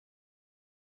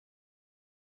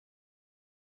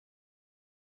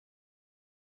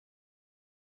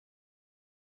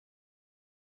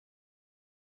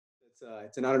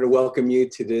It's an honor to welcome you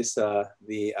to this,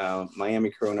 the Miami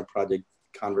Corona Project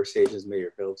Conversations,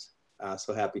 Mayor Phillips.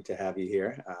 So happy to have you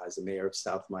here as the mayor of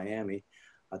South Miami,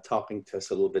 talking to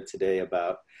us a little bit today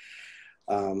about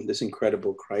this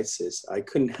incredible crisis. I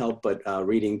couldn't help but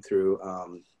reading through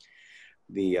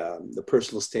the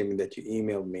personal statement that you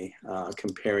emailed me,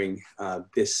 comparing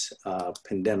this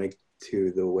pandemic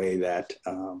to the way that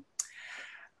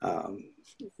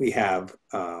we have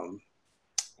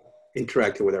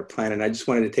interacted with our planet. And I just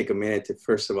wanted to take a minute to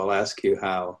first of all ask you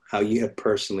how you have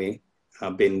personally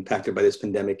been impacted by this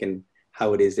pandemic and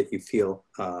how it is that you feel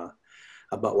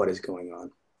about what is going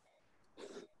on.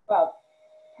 Well,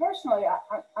 personally,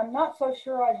 I'm not so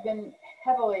sure I've been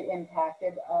heavily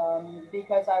impacted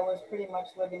because I was pretty much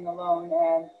living alone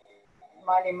and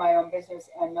minding my own business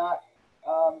and not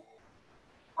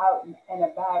out and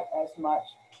about as much.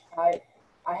 I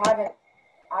haven't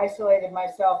isolated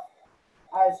myself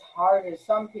as hard as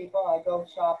some people. I go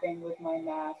shopping with my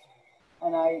mask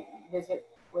and I visit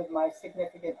with my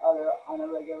significant other on a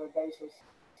regular basis.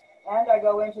 And I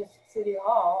go into City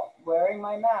Hall wearing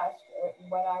my mask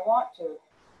when I want to.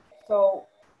 So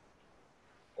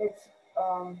it's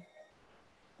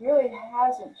really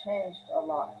hasn't changed a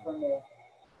lot for me.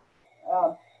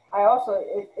 I also,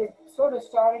 it sort of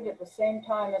started at the same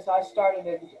time as I started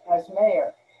as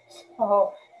mayor.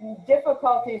 So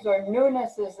difficulties or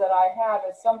newnesses that I have,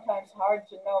 it's sometimes hard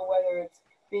to know whether it's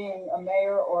being a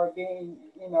mayor or being,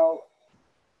 you know,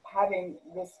 having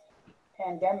this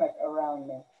pandemic around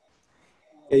me.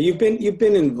 Yeah, you've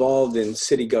been involved in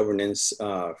city governance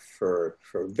for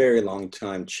a very long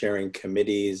time, chairing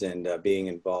committees and being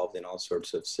involved in all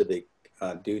sorts of civic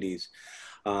duties.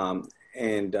 You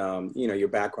know, your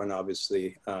background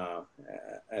obviously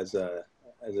as a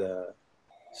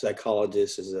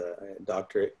psychologist, as a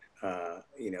doctorate,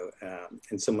 you know,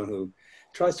 and someone who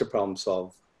tries to problem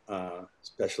solve,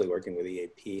 especially working with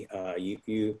EAP.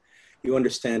 You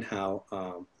understand how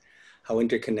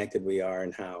interconnected we are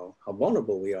and how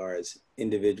vulnerable we are as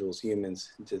individuals, humans.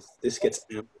 Just this gets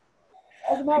amplified.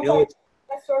 As a matter of fact,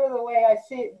 that's sort of the way I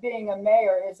see it being a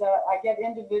mayor, is that I get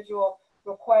individual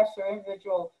requests or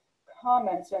individual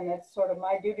comments, and it's sort of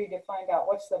my duty to find out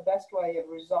what's the best way of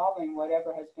resolving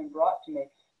whatever has been brought to me.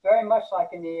 Very much like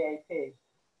an EAP.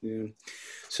 Yeah.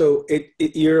 So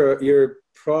you're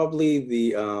probably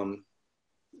the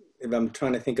if I'm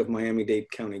trying to think of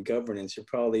Miami-Dade County governance, you're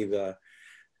probably the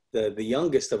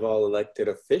youngest of all elected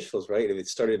officials, right? It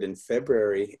started in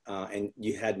February, and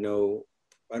you had no,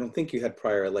 I don't think you had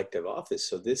prior elective office.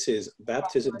 So this is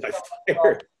baptism by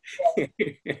fire.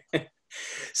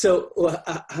 So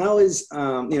how is,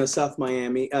 you know, South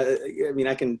Miami? I mean,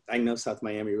 I know South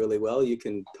Miami really well. You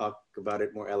can talk about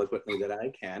it more eloquently than I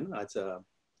can. It's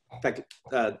in fact,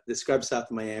 describe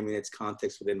South Miami and its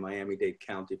context within Miami-Dade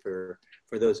County for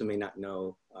those who may not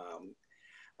know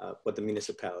what the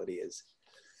municipality is.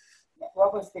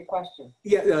 What was the question?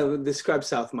 Yeah, describe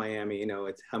South Miami. You know,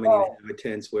 it's how many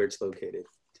inhabitants, where it's located.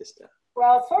 Just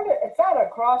well, it's at a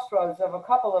crossroads of a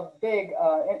couple of big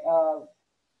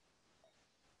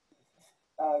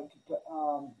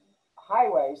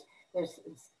highways. There's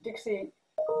Dixie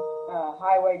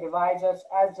Highway divides us,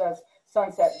 as does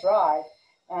Sunset Drive,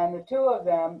 and the two of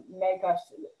them make us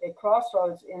a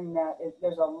crossroads in that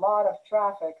there's a lot of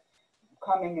traffic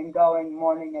coming and going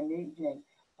morning and evening.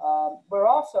 We're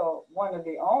also one of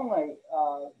the only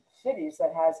cities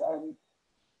that has a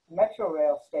metro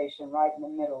rail station right in the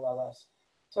middle of us.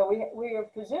 So we are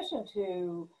positioned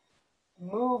to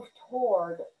move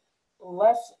toward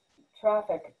less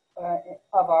traffic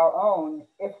of our own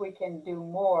if we can do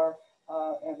more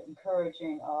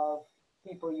encouraging of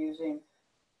people using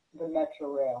the metro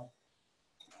rail,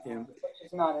 which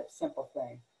is not a simple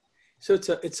thing. So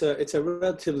it's a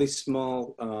relatively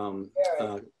small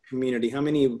community. How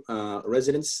many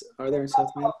residents are there in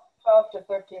South Miami? 12 to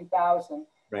 13,000,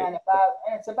 right. And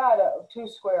it's about 2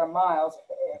 square miles,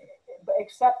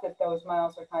 except that those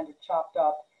miles are kind of chopped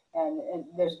up, and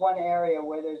there's one area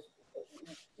where there's,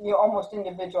 you know, almost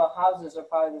individual houses are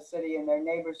part of the city and their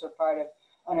neighbors are part of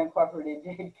unincorporated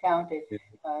Dade County.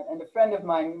 And a friend of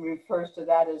mine refers to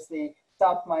that as the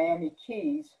South Miami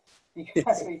Keys,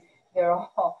 because they're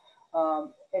all,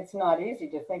 it's not easy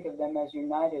to think of them as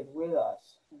united with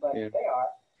us, but they are.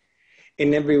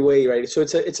 In every way, right? So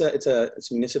it's a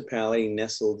municipality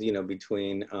nestled, you know,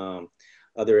 between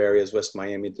other areas, West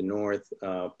Miami at the north,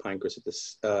 Pinecrest at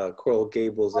the Coral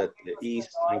Gables at the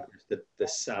east, Pinecrest at the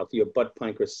south. You abut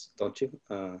Pinecrest, don't you?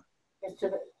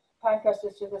 Pinecrest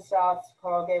is to the south,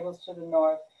 Coral Gables to the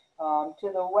north.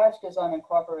 To the west is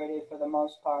unincorporated for the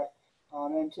most part,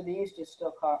 and to the east is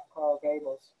still Coral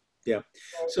Gables. Yeah.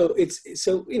 So it's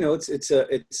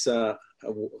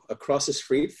across the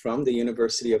street from the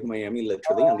University of Miami,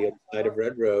 literally on the other side of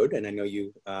Red Road. And I know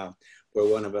you were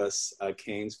one of us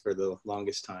Canes for the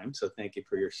longest time. So thank you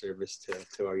for your service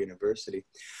to our university.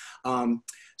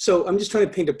 So I'm just trying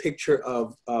to paint a picture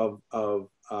of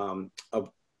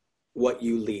what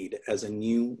you lead as a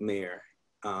new mayor.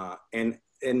 And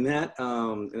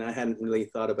I hadn't really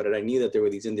thought about it. I knew that there were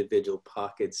these individual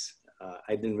pockets.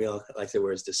 I didn't realize they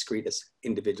were as discrete as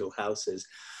individual houses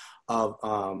of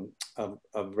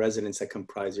residents that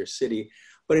comprise your city.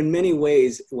 But in many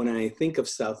ways, when I think of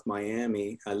South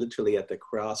Miami, literally at the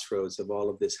crossroads of all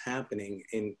of this happening,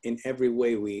 in every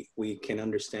way we can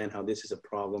understand how this is a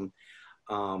problem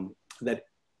that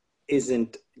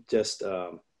isn't just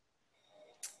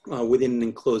within an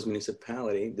enclosed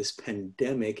municipality. This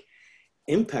pandemic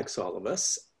impacts all of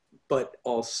us, but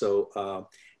also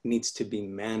needs to be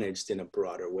managed in a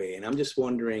broader way. And I'm just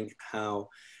wondering how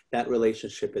that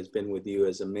relationship has been with you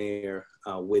as a mayor,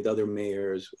 with other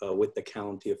mayors, with the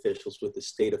county officials, with the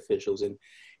state officials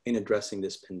in addressing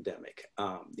this pandemic.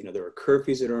 There are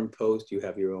curfews that are imposed. You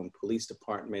have your own police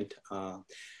department. Tell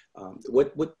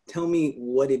me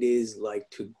what it is like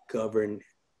to govern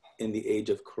in the age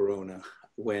of Corona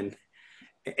when,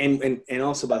 and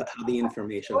also about how the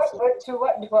information flows. To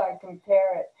what do I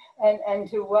compare it, and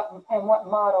to what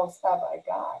models have I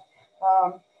got?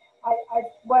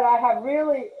 What I have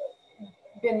really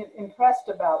been impressed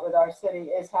about with our city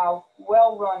is how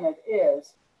well run it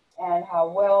is, and how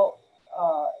well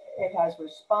it has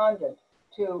responded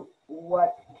to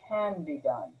what can be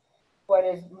done. What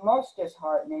is most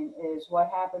disheartening is what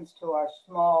happens to our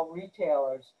small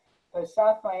retailers, because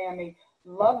South Miami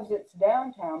loves its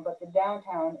downtown, but the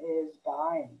downtown is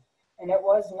dying. And it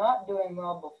was not doing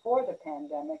well before the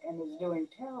pandemic and is doing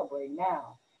terribly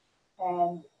now.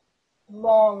 And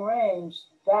long range,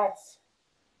 that's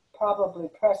probably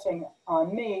pressing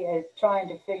on me, is trying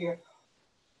to figure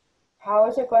how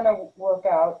is it going to work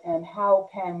out and how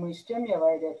can we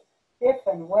stimulate it if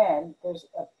and when there's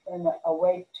a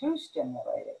way to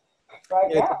stimulate it.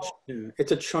 Right now,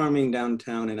 it's a charming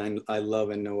downtown, and I love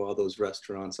and know all those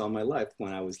restaurants all my life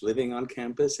when I was living on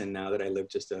campus, and now that I live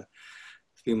just a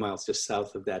few miles just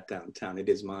south of that downtown. It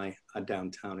is my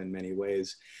downtown in many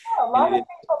ways. Yeah, a lot of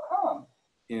people come.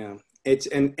 Yeah,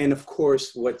 and of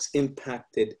course, what's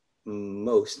impacted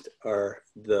most are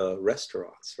the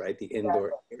restaurants, right? The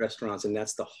indoor restaurants, and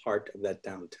that's the heart of that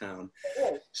downtown.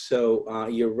 It is. So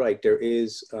you're right. There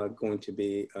is going to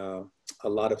be a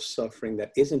lot of suffering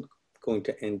that isn't going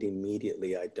to end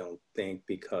immediately, I don't think,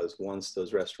 because once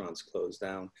those restaurants close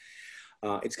down,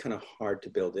 it's kind of hard to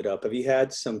build it up. Have you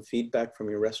had some feedback from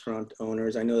your restaurant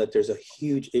owners? I know that there's a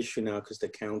huge issue now because the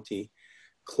county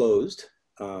closed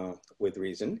with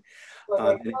reason.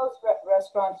 Well, they closed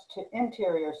restaurants to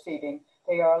interior seating.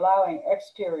 They are allowing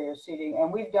exterior seating,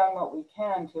 and we've done what we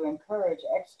can to encourage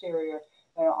exterior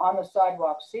on the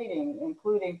sidewalk seating,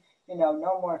 including,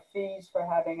 no more fees for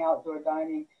having outdoor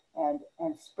dining,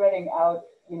 and spreading out,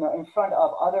 in front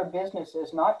of other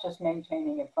businesses, not just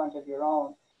maintaining in front of your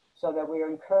own, so that we are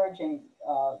encouraging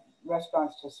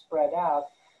restaurants to spread out.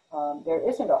 There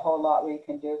isn't a whole lot we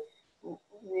can do.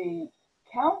 The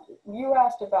county, you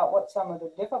asked about what some of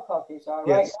the difficulties are.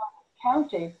 Yes. Right now, the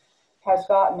county has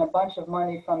gotten a bunch of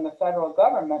money from the federal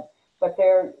government, but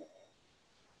they're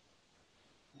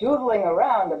doodling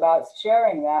around about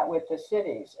sharing that with the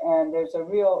cities. And there's a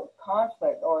real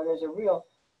conflict, or there's a real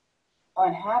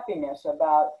unhappiness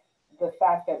about the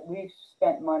fact that we've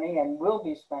spent money and will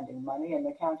be spending money, and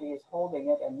the county is holding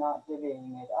it and not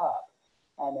divvying it up.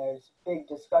 And there's big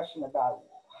discussion about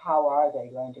how are they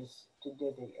going to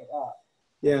divvy it up.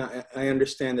 Yeah, I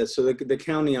understand that. So the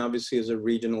county obviously is a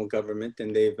regional government,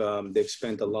 and they've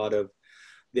spent a lot of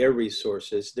their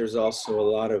resources. There's also a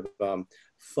lot of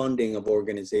funding of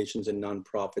organizations and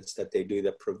nonprofits that they do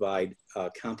that provide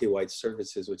countywide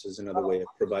services, which is another way of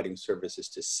providing services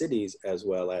to cities as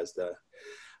well as the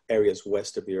areas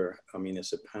west of your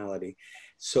municipality.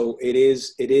 So it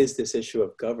is this issue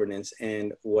of governance.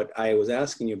 And what I was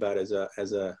asking you about as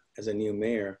a new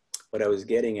mayor, what I was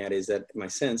getting at is that my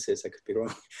sense is, I could be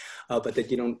wrong, but that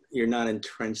you're not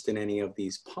entrenched in any of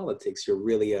these politics. You're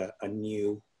really a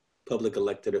new public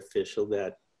elected official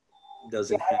that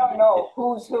doesn't I don't know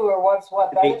who's who or what's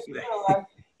what. That is true. I'm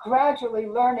gradually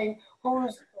learning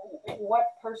what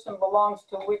person belongs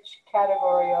to which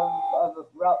category of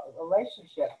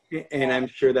relationship. And I'm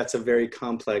sure that's a very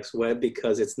complex web,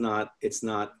 because it's not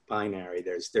binary.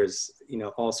 There's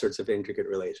all sorts of intricate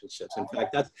relationships. In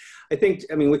fact,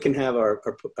 we can have our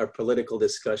political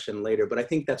discussion later, but I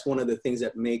think that's one of the things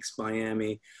that makes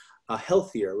Miami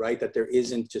healthier, right? That there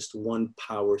isn't just one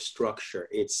power structure.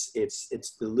 It's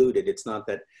diluted. It's not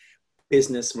that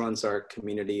business runs our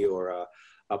community or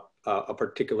a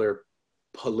particular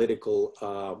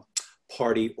political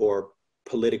party or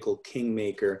political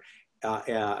kingmaker.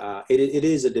 It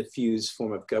is a diffuse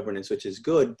form of governance, which is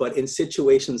good. But in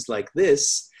situations like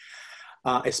this,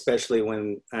 especially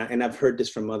when, and I've heard this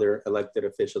from other elected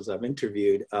officials I've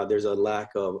interviewed, there's a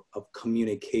lack of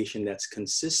communication that's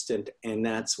consistent. And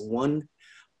that's one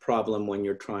problem when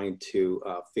you're trying to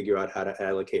figure out how to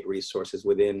allocate resources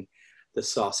within the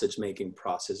sausage making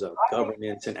process of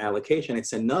governance and allocation.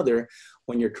 It's another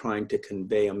when you're trying to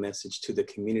convey a message to the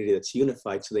community that's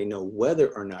unified so they know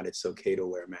whether or not it's okay to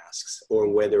wear masks or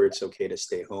whether it's okay to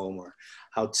stay home or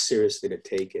how seriously to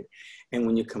take it. And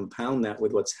when you compound that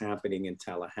with what's happening in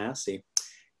Tallahassee,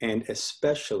 and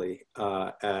especially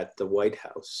at the White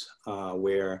House,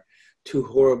 where two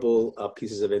horrible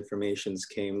pieces of information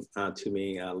came to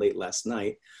me late last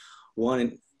night.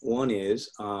 One is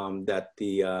that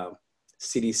the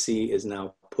CDC is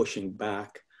now pushing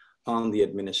back on the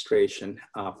administration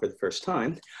for the first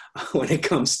time when it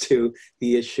comes to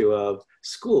the issue of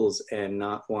schools and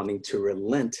not wanting to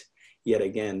relent yet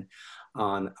again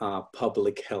on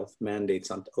public health mandates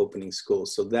on opening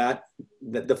schools. So that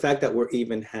the fact that we're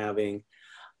even having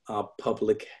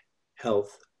public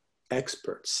health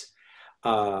experts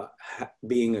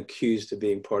being accused of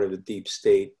being part of the deep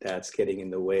state that's getting in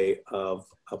the way of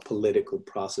a political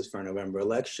process for a November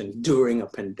election during a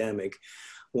pandemic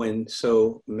when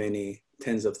so many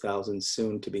tens of thousands,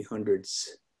 soon to be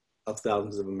hundreds of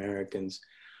thousands of Americans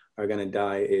are going to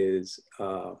die is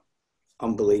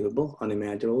unbelievable,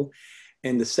 unimaginable.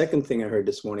 And the second thing I heard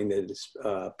this morning that is,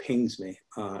 pains me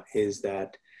is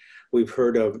that we've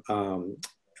heard of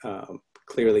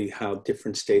clearly how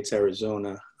different states,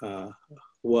 Arizona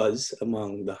was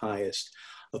among the highest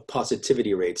of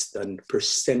positivity rates, the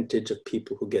percentage of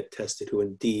people who get tested who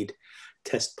indeed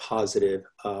test positive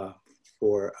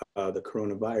for the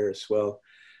coronavirus. Well,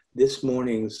 this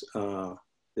morning's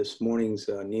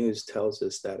news tells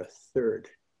us that a third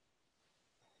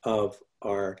of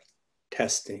our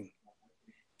testing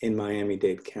in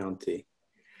Miami-Dade County,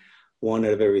 1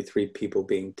 out of every 3 people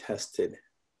being tested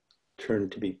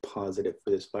turned to be positive for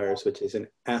this virus, which is an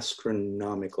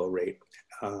astronomical rate.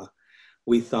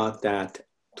 We thought that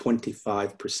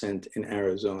 25% in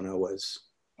Arizona was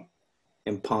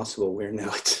impossible, where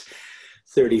now it's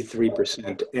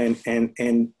 33%.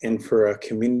 And for a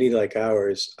community like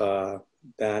ours,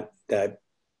 that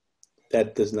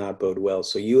does not bode well.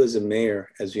 So you as a mayor,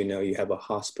 as you know, you have a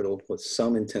hospital with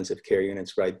some intensive care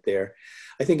units right there.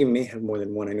 I think you may have more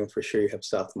than one. I know for sure you have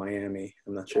South Miami.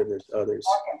 I'm not sure if there's others.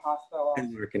 Larkin Hospital.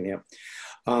 And Larkin, yeah.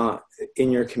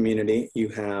 In your community, you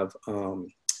have,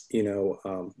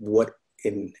 what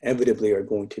inevitably are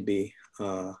going to be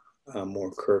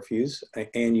more curfews.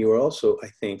 And you are also, I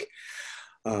think,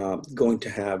 going to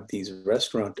have these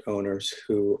restaurant owners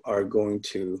who are going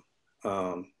to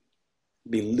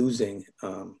be losing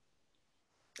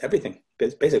everything,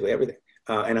 basically everything.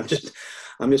 And I'm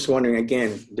just wondering,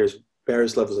 again, there's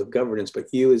various levels of governance,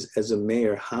 but you as a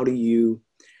mayor, how do you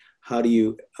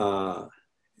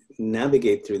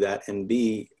navigate through that and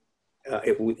be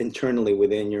internally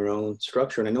within your own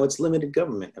structure? And I know it's limited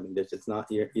government. I mean, it's not,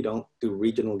 you don't do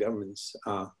regional governments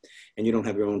and you don't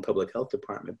have your own public health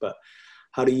department, but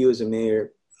how do you as a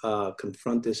mayor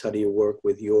confront this? How do you work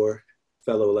with your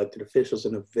fellow elected officials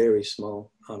in a very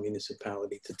small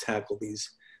municipality to tackle these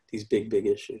big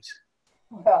issues?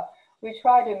 Well, we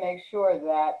try to make sure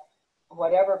that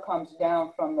whatever comes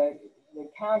down from the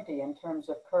county in terms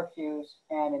of curfews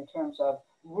and in terms of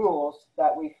rules,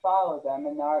 that we follow them.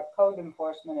 And our code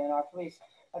enforcement and our police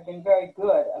have been very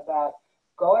good about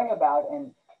going about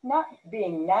and not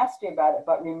being nasty about it,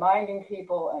 but reminding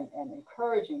people and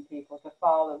encouraging people to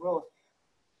follow the rules.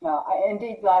 Now,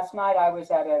 indeed, last night I was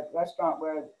at a restaurant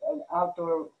an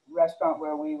outdoor restaurant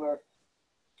where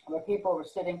people were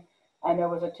sitting, and there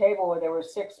was a table where there were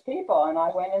 6 people, and I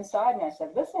went inside and I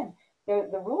said, listen,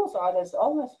 the rules are there's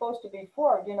only supposed to be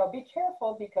 4, be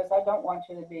careful, because I don't want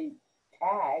you to be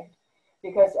tagged.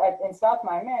 Because in South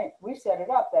Miami, we set it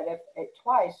up that if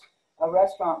twice a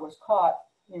restaurant was caught,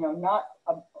 not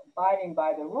abiding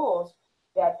by the rules,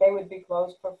 that they would be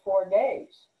closed for 4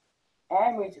 days.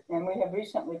 And we have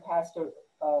recently passed a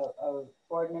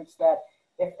ordinance that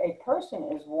if a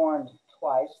person is warned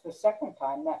twice, the second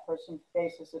time that person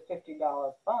faces a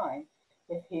 $50 fine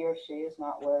if he or she is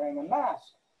not wearing a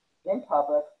mask in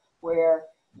public where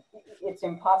it's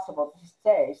impossible to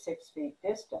stay 6 feet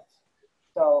distance.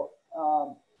 So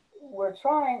we're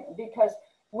trying, because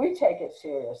we take it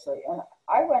seriously. And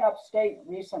I went upstate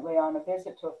recently on a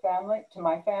visit to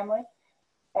my family,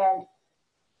 and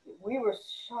we were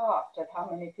shocked at how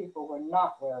many people were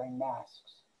not wearing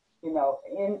masks. You know,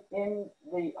 in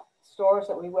the stores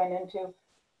that we went into,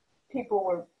 people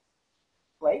were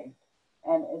blatant,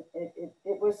 and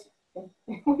it was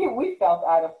we felt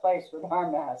out of place with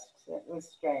our masks. It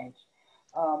was strange.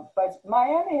 But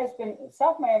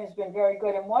South Miami has been very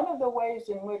good. And one of the ways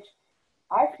in which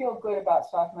I feel good about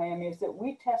South Miami is that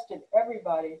we tested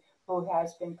everybody who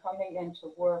has been coming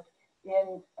into work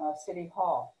in City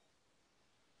Hall.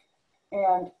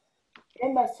 And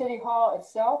in the City Hall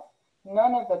itself,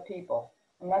 none of the people,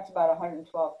 and that's about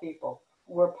 112 people,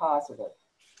 were positive.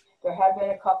 There have been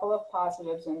a couple of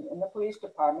positives in the police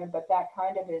department, but that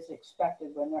kind of is expected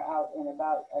when they're out and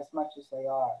about as much as they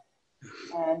are.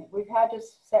 And we've had to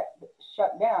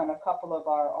shut down a couple of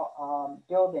our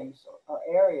buildings or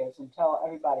areas and tell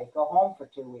everybody, go home for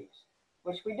 2 weeks,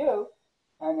 which we do,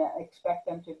 and expect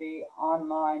them to be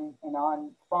online and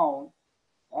on phone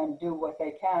and do what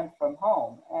they can from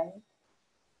home. And,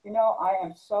 you know, I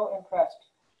am so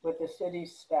impressed with the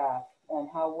city's staff and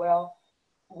how well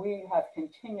we have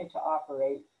continued to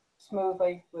operate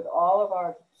smoothly with all of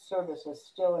our services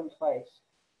still in place.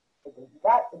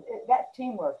 That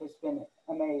teamwork has been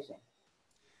amazing.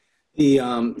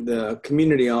 The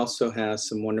community also has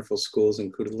some wonderful schools,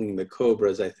 including the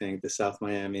Cobras, I think, the South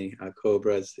Miami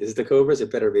Cobras. Is it the Cobras?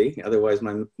 It better be. Otherwise,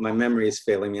 my memory is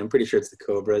failing me. I'm pretty sure it's the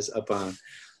Cobras up on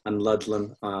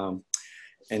Ludlam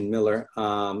and Miller.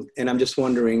 And I'm just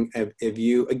wondering if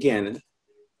you, again,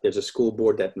 there's a school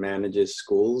board that manages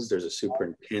schools. There's a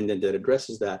superintendent that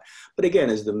addresses that. But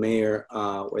again, as the mayor,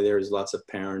 where there's lots of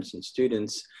parents and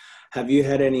students, have you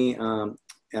had any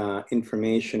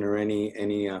information or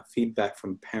any feedback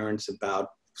from parents about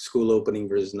school opening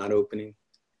versus not opening?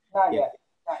 Not yet.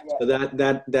 Not yet. So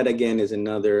that again is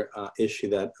another issue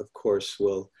that, of course,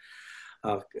 will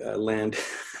land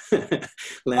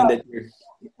at your.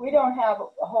 We don't have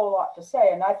a whole lot to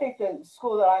say, and I think the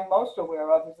school that I'm most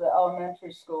aware of is the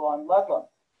elementary school on Ludlam,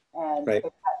 and right.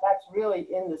 That's really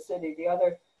in the city. The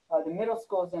other, the middle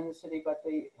school is in the city, but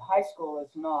the high school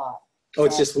is not. Oh,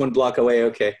 it's just 1 block away.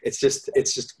 Okay, it's just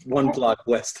 1 block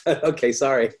west. Okay,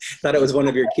 sorry, thought it was one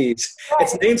of your keys. Right.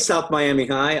 It's named South Miami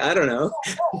High. I don't know.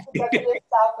 Because it is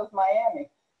south of Miami.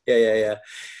 Yeah.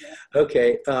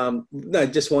 Okay. No,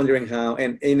 just wondering how,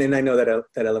 and I know that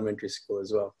elementary school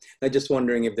as well. I'm just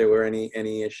wondering if there were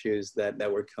any issues that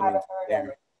were coming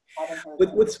there.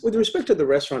 With respect to the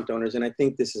restaurant owners, and I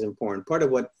think this is important. Part of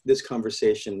what this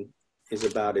conversation is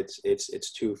about,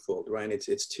 it's twofold, right?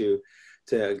 It's to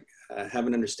have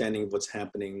an understanding of what's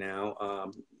happening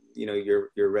now. You know,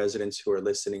 your residents who are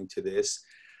listening to this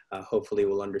hopefully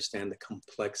will understand the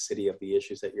complexity of the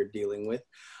issues that you're dealing with.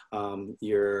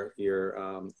 You're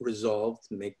resolved,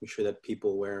 making sure that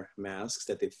people wear masks,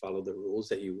 that they follow the rules,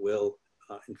 that you will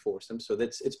enforce them. So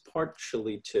it's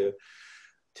partially to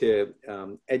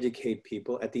educate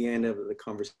people. At the end of the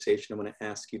conversation, I'm going to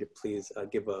ask you to please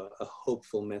give a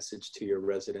hopeful message to your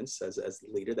residents as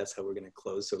the leader. That's how we're going to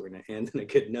close. So we're going to end on a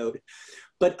good note.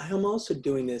 But I'm also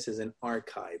doing this as an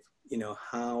archive, you know,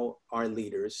 how our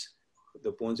leaders,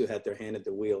 the ones who had their hand at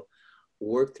the wheel,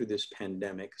 work through this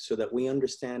pandemic so that we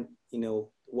understand, you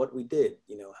know, what we did,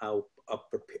 you know, how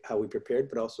we prepared,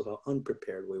 but also how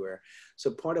unprepared we were. So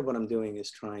part of what I'm doing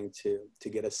is trying to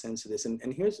get a sense of this.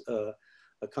 And here's a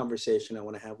conversation I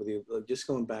want to have with you, just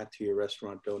going back to your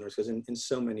restaurant owners, because in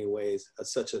so many ways,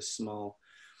 such a small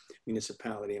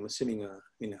municipality, I'm assuming,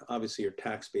 you know, obviously your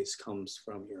tax base comes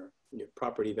from your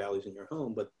property values in your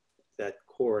home, but that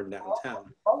core in downtown.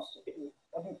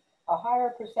 A higher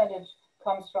percentage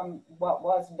comes from what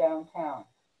was downtown.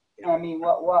 Yeah. I mean,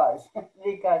 what was,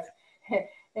 because it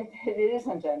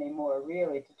isn't anymore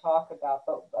really to talk about,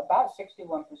 but about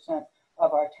 61%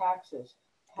 of our taxes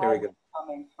have been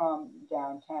coming from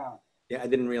downtown. Yeah, I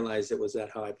didn't realize it was that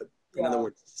high, but in other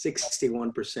words,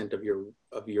 61% of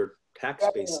your tax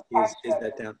base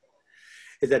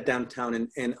is that downtown,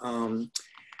 and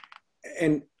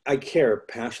I care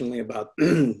passionately about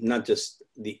not just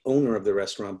the owner of the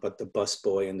restaurant, but the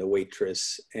busboy and the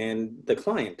waitress and the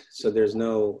client. So there's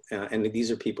no, and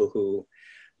these are people who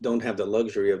don't have the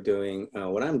luxury of doing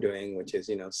what I'm doing, which is,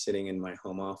 you know, sitting in my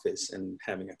home office and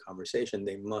having a conversation.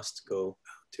 They must go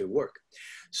to work.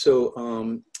 So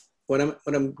what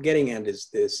I'm getting at is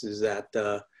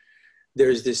that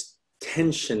there's this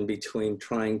tension between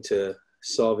trying to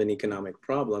solve an economic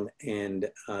problem and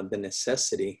the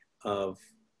necessity of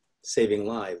saving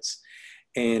lives.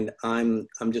 And I'm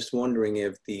just wondering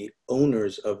if the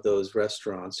owners of those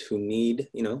restaurants who need,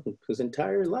 you know, whose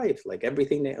entire life, like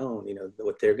everything they own, you know,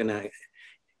 what they're gonna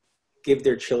give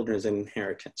their children as an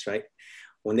inheritance, right?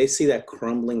 When they see that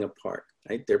crumbling apart,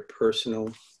 right, their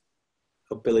personal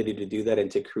ability to do that and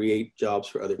to create jobs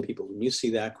for other people, when you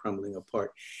see that crumbling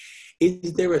apart,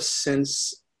 is there a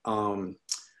sense, and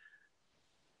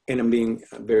I'm being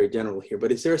very general here,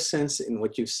 but is there a sense in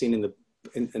what you've seen in the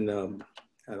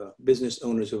business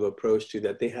owners who have approached you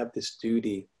that they have this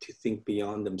duty to think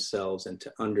beyond themselves and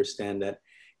to understand that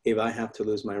if I have to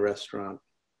lose my restaurant,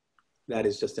 that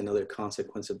is just another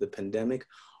consequence of the pandemic?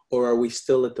 Or are we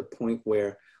still at the point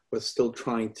where we're still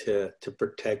trying to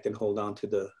protect and hold on to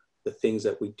the things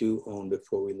that we do own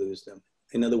before we lose them?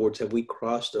 In other words, have we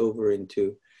crossed over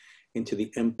into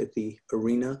the empathy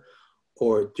arena?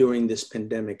 Or during this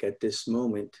pandemic, at this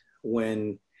moment,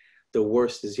 when the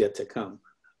worst is yet to come,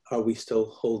 are we still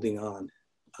holding on?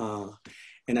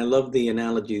 And I love the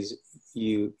analogies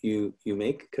you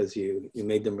make, because you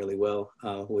made them really well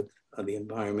with the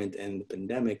environment and the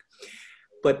pandemic.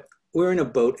 But we're in a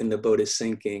boat and the boat is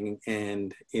sinking,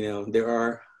 and you know there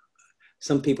are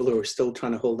some people who are still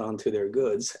trying to hold on to their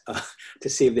goods to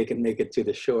see if they can make it to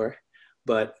the shore,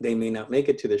 but they may not make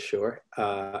it to the shore,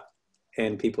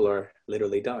 and people are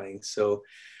literally dying. So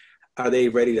are they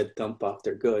ready to dump off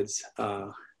their goods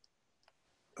or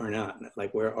not?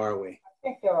 Like, where are we? I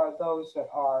think there are those that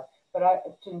are, but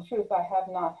in truth, I have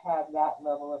not had that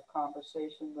level of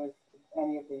conversation with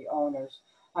any of the owners.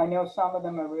 I know some of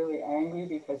them are really angry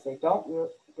because they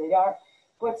are.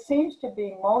 What seems to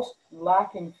be most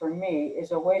lacking for me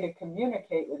is a way to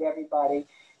communicate with everybody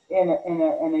in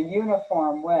a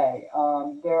uniform way.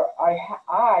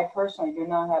 I personally do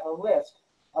not have a list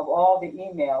of all the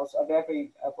emails of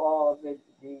all of the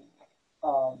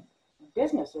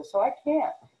businesses, so I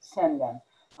can't send them.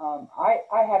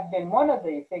 I have been, one of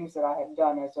the things that I have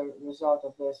done as a result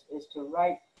of this is to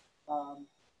write,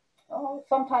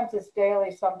 sometimes it's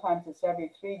daily, sometimes it's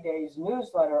every 3 days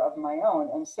newsletter of my own,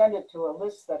 and send it to a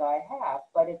list that I have,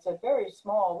 but it's a very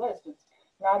small list. It's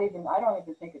not even, I don't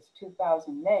even think it's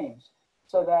 2,000 names,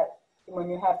 so that when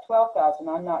you have 12,000,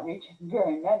 I'm not reaching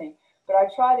very many, but I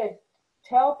try to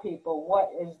tell people what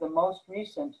is the most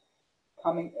recent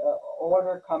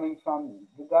order coming from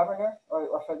the governor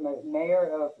or from the mayor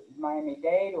of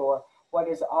Miami-Dade, or what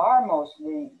is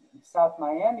South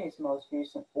Miami's most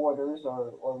recent orders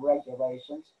or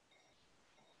regulations.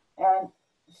 And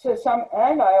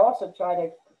and I also try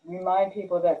to remind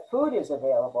people that food is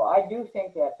available. I do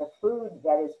think that the food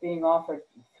that is being offered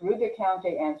through the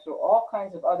county and through all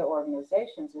kinds of other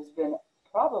organizations has been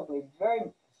probably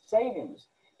very savings,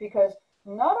 because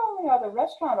not only are the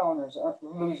restaurant owners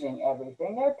losing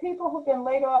everything, there are people who've been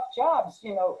laid off jobs,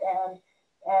 you know,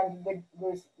 and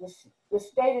the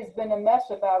state has been a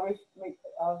mess about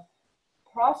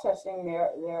processing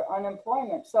their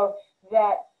unemployment. So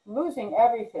that losing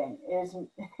everything is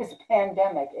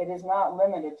pandemic. It is not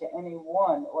limited to any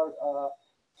one or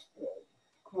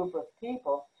group of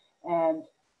people, and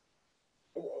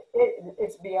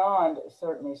it's beyond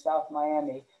certainly South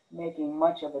Miami making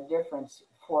much of a difference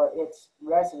for its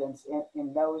residents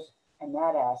in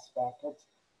that aspect. It's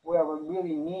where we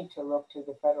really need to look to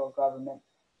the federal government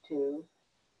to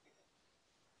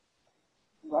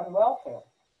run welfare.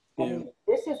 Yeah. I mean,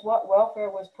 this is what welfare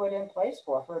was put in place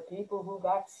for people who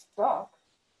got stuck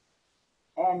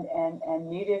and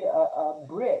needed a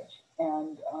bridge.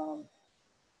 And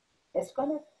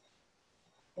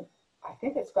I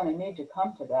think it's going to need to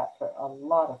come to that for a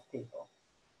lot of people.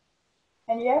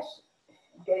 And yes,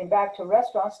 getting back to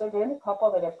restaurants, there have been a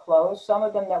couple that have closed, some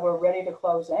of them that were ready to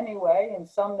close anyway, and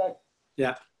some that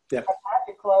have had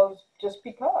to close just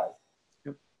because.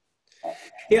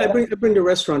 Yeah, I bring the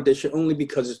restaurant issue only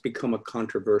because it's become a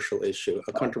controversial issue.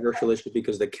 A controversial issue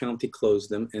because the county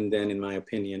closed them and then, in my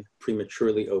opinion,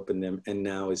 prematurely opened them and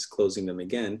now is closing them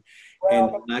again. Well,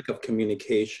 and the lack of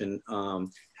communication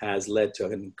has led to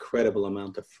an incredible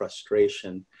amount of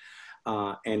frustration.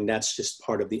 And that's just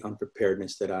part of the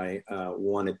unpreparedness that I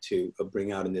wanted to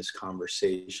bring out in this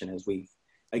conversation as we,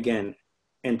 again,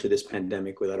 enter this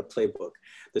pandemic without a playbook.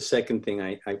 The second thing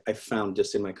I found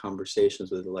just in my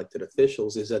conversations with elected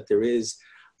officials is that there is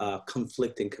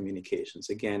conflicting communications.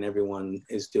 Again, everyone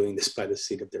is doing this by the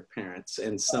seat of their pants,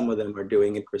 and some of them are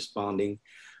doing it responding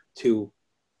to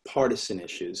partisan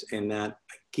issues, and that,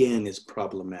 again, is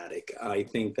problematic. I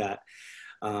think that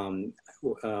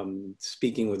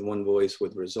speaking with one voice,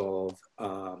 with resolve,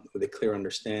 with a clear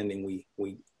understanding,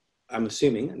 I'm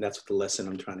assuming, and that's what the lesson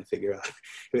I'm trying to figure out,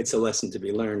 if it's a lesson to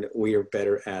be learned, we are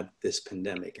better at this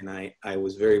pandemic. And I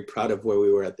was very proud of where we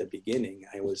were at the beginning.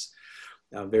 I was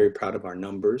very proud of our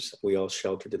numbers. We all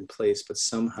sheltered in place, but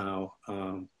somehow,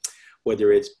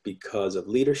 whether it's because of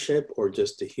leadership or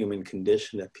just a human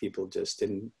condition that people just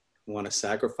didn't want to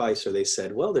sacrifice, or they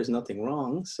said, well, there's nothing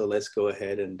wrong, so let's go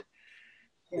ahead and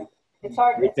it's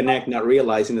hard to reconnect, not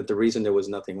realizing that the reason there was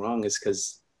nothing wrong is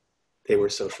because they were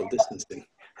social distancing,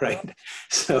 right?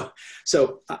 So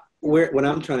what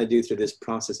I'm trying to do through this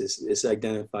process is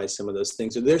identify some of those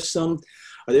things. Are there some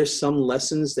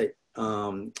lessons that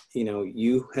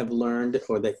you have learned,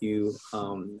 or that you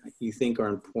think are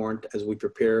important as we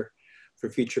prepare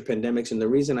for future pandemics? And the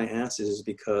reason I ask this is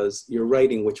because your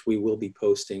writing, which we will be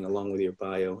posting along with your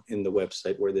bio in the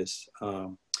website where this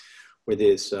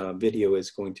video is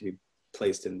going to be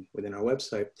placed within our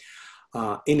website.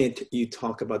 In it, you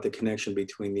talk about the connection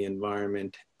between the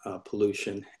environment,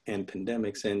 pollution, and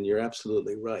pandemics, and you're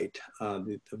absolutely right.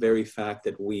 The very fact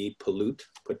that we pollute,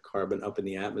 put carbon up in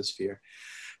the atmosphere,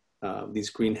 these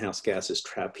greenhouse gases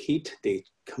trap heat, they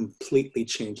completely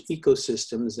change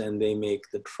ecosystems, and they make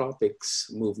the tropics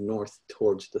move north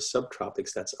towards the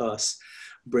subtropics, that's us,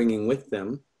 bringing with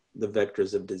them the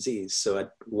vectors of disease. So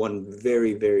at one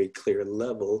very, very clear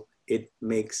level,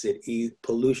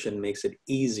 pollution makes it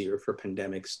easier for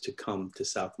pandemics to come to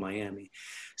South Miami.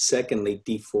 Secondly,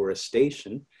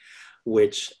 deforestation,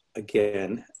 which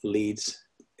again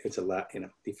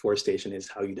deforestation is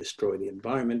how you destroy the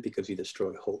environment, because you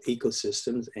destroy whole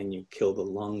ecosystems and you kill the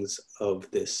lungs of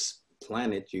this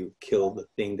planet. You kill the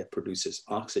thing that produces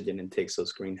oxygen and takes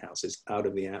those greenhouses out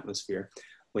of the atmosphere.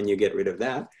 When you get rid of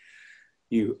that,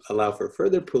 you allow for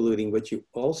further polluting, but you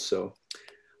also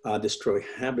destroy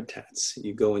habitats.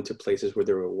 You go into places where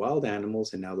there were wild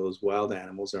animals, and now those wild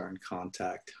animals are in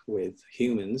contact with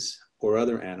humans or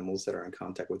other animals that are in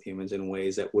contact with humans in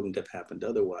ways that wouldn't have happened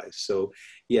otherwise. So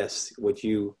yes, what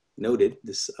you noted,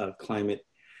 this climate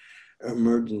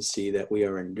emergency that we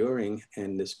are enduring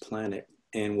in this planet,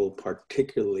 and will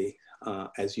particularly,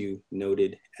 as you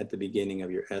noted at the beginning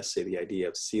of your essay, the idea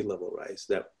of sea level rise,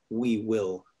 that we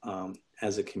will,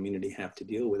 as a community, have to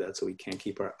deal with that. So we can't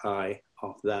keep our eye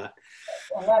off that.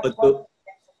 And that's what the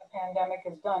pandemic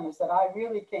has done, is that I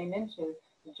really came into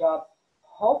the job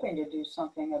hoping to do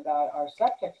something about our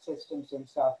septic systems in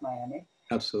South Miami.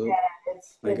 Absolutely.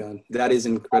 My God, that is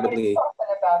incredibly.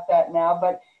 Talking about that now,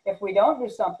 but if we don't do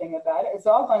something about it, it's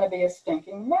all going to be a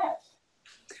stinking mess.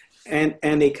 And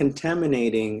a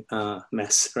contaminating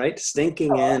mess, right?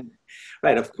 Stinking and,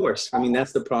 right, of course. I mean,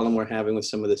 that's the problem we're having with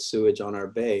some of the sewage on our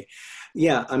bay.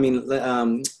 Yeah, I mean,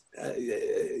 to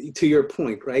your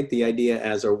point, right? The idea,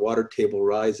 as our water table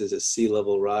rises, as sea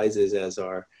level rises, as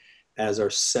our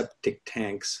septic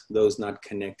tanks, those not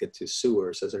connected to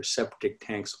sewers, as our septic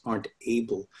tanks aren't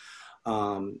able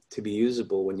to be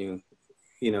usable when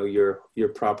your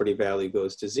property value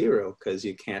goes to zero, because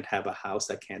you can't have a house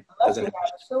that doesn't have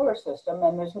a sewer system,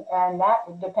 and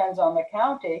that depends on the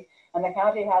county, and the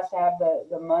county has to have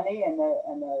the money and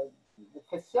the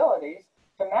facilities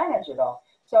to manage it all.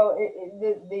 So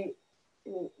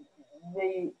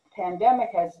the pandemic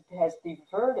has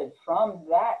diverted from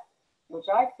that, which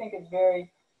I think is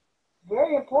very,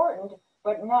 very important,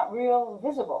 but not real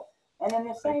visible. And in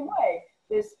the same way,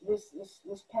 this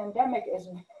pandemic is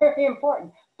very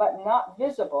important, but not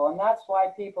visible. And that's why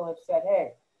people have said,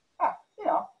 hey,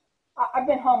 I've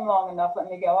been home long enough, let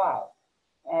me go out.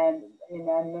 And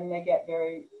then they get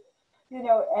very,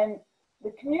 and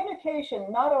the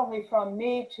communication, not only from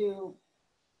me to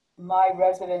my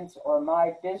residents or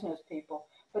my business people,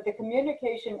 but the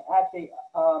communication at the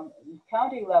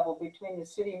county level between the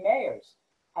city mayors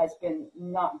has been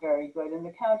not very good. And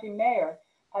the county mayor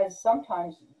has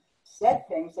sometimes said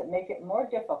things that make it more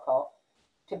difficult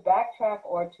to backtrack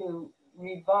or to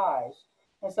revise.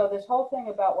 And so this whole thing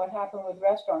about what happened with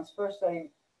restaurants, first they,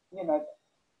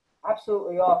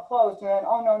 absolutely all closed, and then,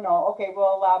 oh, no, okay,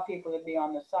 we'll allow people to be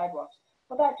on the sidewalks.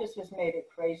 Well, that just has made it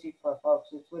crazy for folks.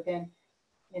 It's within,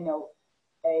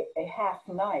 a half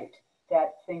night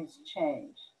that things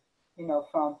change,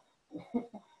 from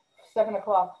 7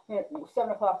 o'clock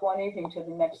one evening to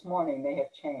the next morning, they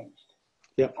have changed.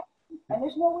 Yep. And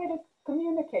there's no way to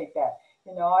communicate that.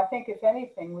 I think if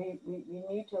anything, we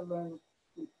need to learn,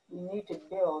 we need to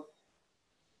build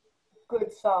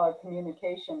good, solid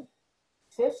communication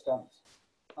systems.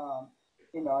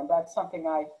 And that's something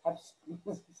I have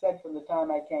said from the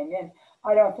time I came in.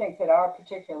 I don't think that our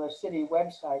particular city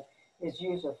website is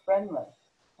user-friendly.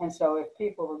 And so if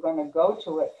people were going to go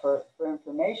to it for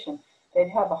information, they'd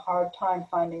have a hard time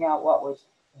finding out what was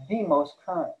the most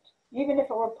current. Even if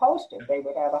it were posted, they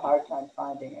would have a hard time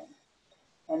finding it.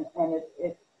 And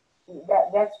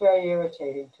that's very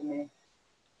irritating to me.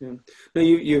 Yeah. No,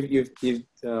 you've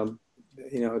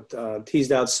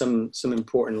teased out some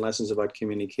important lessons about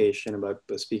communication, about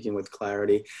speaking with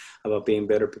clarity, about being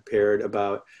better prepared,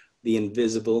 about the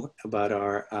invisible, about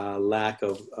our lack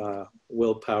of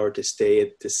willpower to see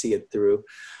it through.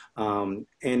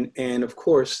 And of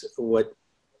course, what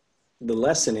the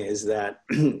lesson is that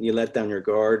you let down your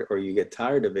guard or you get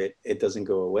tired of it, it doesn't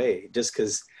go away. Just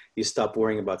because you stop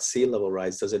worrying about sea level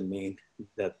rise doesn't mean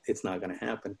that it's not going to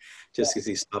happen. Just because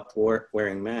you stop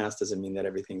wearing masks doesn't mean that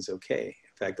everything's okay.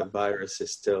 In fact, the virus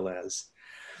is still as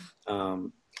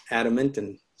adamant,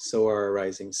 and so are our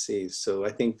rising seas. So I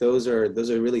think those are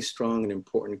really strong and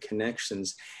important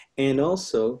connections. And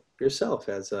also yourself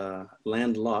as a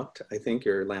landlocked, I think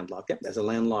you're landlocked, yep, as a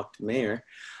landlocked mayor,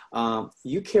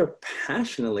 you care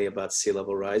passionately about sea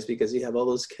level rise because you have all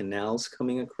those canals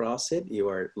coming across it. You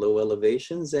are at low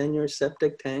elevations and your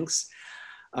septic tanks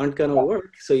aren't going to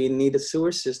work. So you need a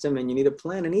sewer system and you need a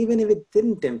plan. And even if it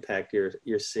didn't impact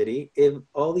your city, if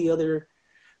all the other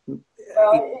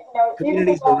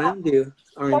communities around you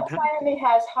are impacted. Miami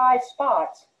has high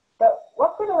spots, but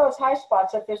what good are those high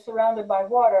spots if they're surrounded by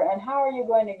water? And how are you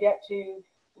going to get to,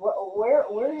 where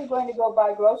are you going to go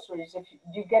buy groceries? If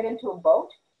you get into a boat?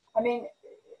 I mean,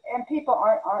 and people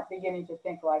aren't beginning to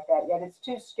think like that yet. It's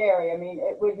too scary. I mean,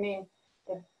 it would mean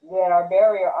that our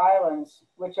barrier islands,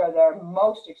 which are their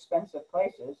most expensive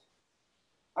places,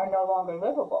 are no longer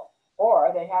livable,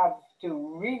 or they have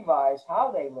to revise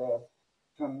how they live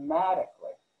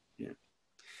dramatically. Yeah,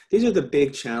 these are the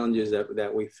big challenges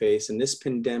that we face, and this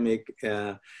pandemic,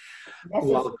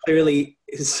 while clearly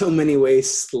in so many ways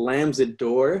slams a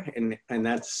door, and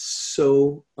that's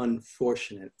so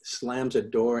unfortunate, slams a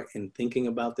door in thinking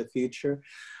about the future.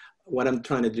 What I'm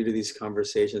trying to do to these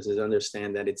conversations is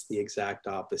understand that it's the exact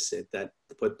opposite, that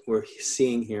what we're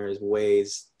seeing here is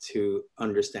ways to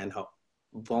understand how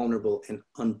vulnerable and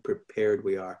unprepared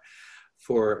we are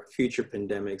for future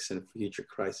pandemics and future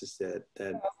crises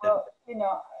well, you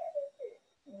know,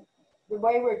 the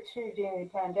way we're treating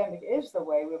the pandemic is the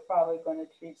way we're probably going to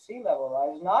treat sea level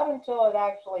rise. Not until it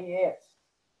actually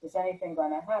is anything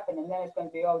going to happen. And then it's going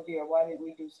to be, oh dear, why didn't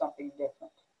we do something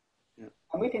different? Yeah.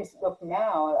 And we can look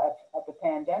now at the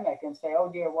pandemic and say, oh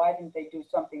dear, why didn't they do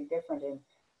something different in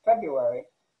February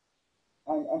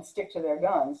and stick to their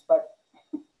guns? But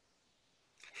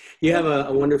you have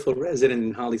a wonderful resident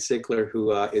in Holly Sickler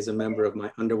who is a member of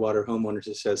my Underwater Homeowners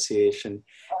Association.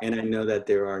 And I know that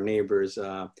there are neighbors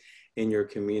in your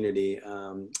community,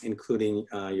 including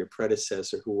your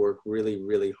predecessor, who work really,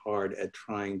 really hard at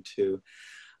trying to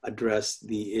address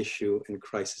the issue and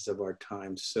crisis of our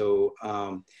time. So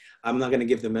I'm not going to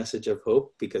give the message of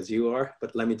hope because you are,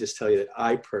 but let me just tell you that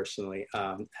I personally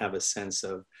have a sense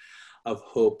of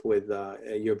hope with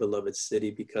your beloved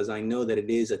city, because I know that it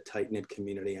is a tight-knit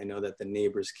community. I know that the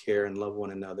neighbors care and love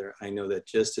one another. I know that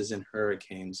just as in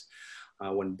hurricanes,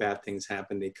 when bad things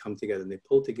happen, they come together and they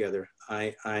pull together.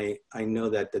 I know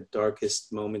that the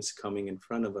darkest moments coming in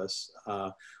front of us,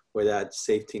 where that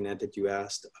safety net that you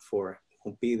asked for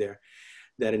won't be there,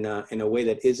 that in a way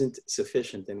that isn't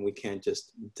sufficient, then we can't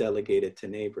just delegate it to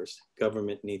neighbors.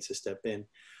 Government needs to step in.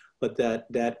 But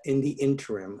that in the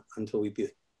interim, until we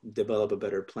develop a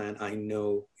better plan, I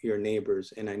know your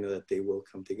neighbors, and I know that they will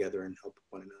come together and help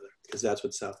one another, because that's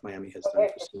what South Miami has done.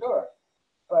 For sure.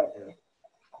 But yeah.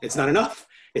 It's not enough.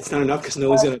 It's not enough because no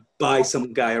one's going to buy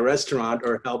some guy a restaurant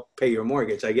or help pay your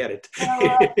mortgage. I get it.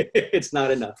 It's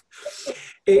not enough.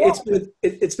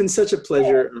 It's been such a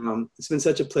pleasure. It's been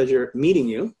such a pleasure meeting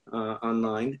you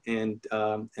online and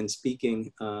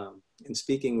speaking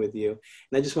with you.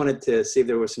 And I just wanted to see if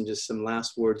there were some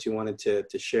last words you wanted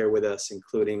to share with us,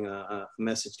 including a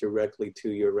message directly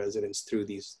to your residents through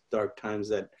these dark times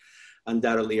that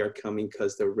undoubtedly are coming,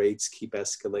 because the rates keep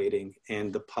escalating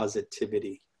and the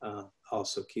positivity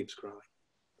also keeps growing.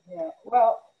 Yeah,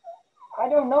 well, I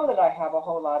don't know that I have a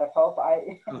whole lot of hope.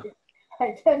 I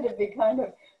tend to be kind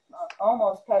of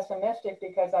almost pessimistic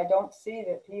because I don't see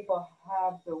that people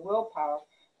have the willpower,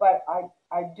 but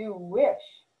I do wish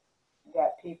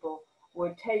that people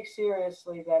would take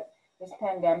seriously that this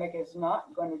pandemic is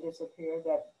not going to disappear,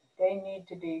 that they need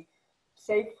to be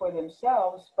safe for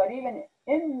themselves, but even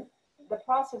in the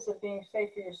process of being safe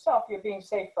for yourself, you're being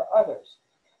safe for others.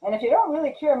 And if you don't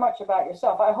really care much about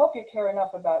yourself, I hope you care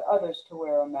enough about others to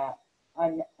wear a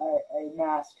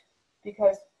mask,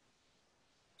 because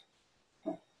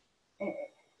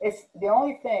it's the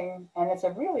only thing, and it's a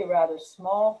really rather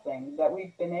small thing that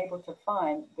we've been able to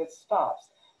find that stops.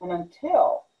 And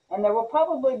there will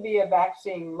probably be a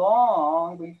vaccine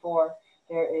long before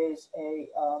there is a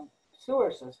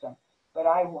sewer system, but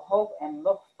I hope and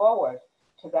look forward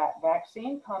to that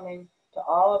vaccine coming, to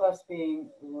all of us being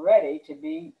ready to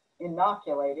be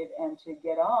inoculated and to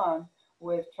get on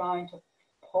with trying to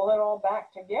pull it all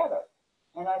back together.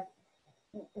 And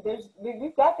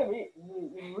we've got the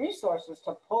resources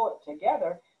to pull it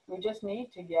together. We just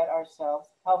need to get ourselves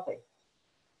healthy.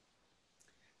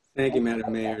 Thank you,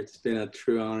 Madam Mayor. It's been a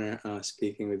true honor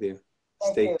speaking with you.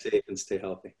 Stay safe and stay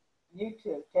healthy. You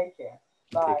too. Take care.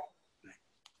 Okay. Bye.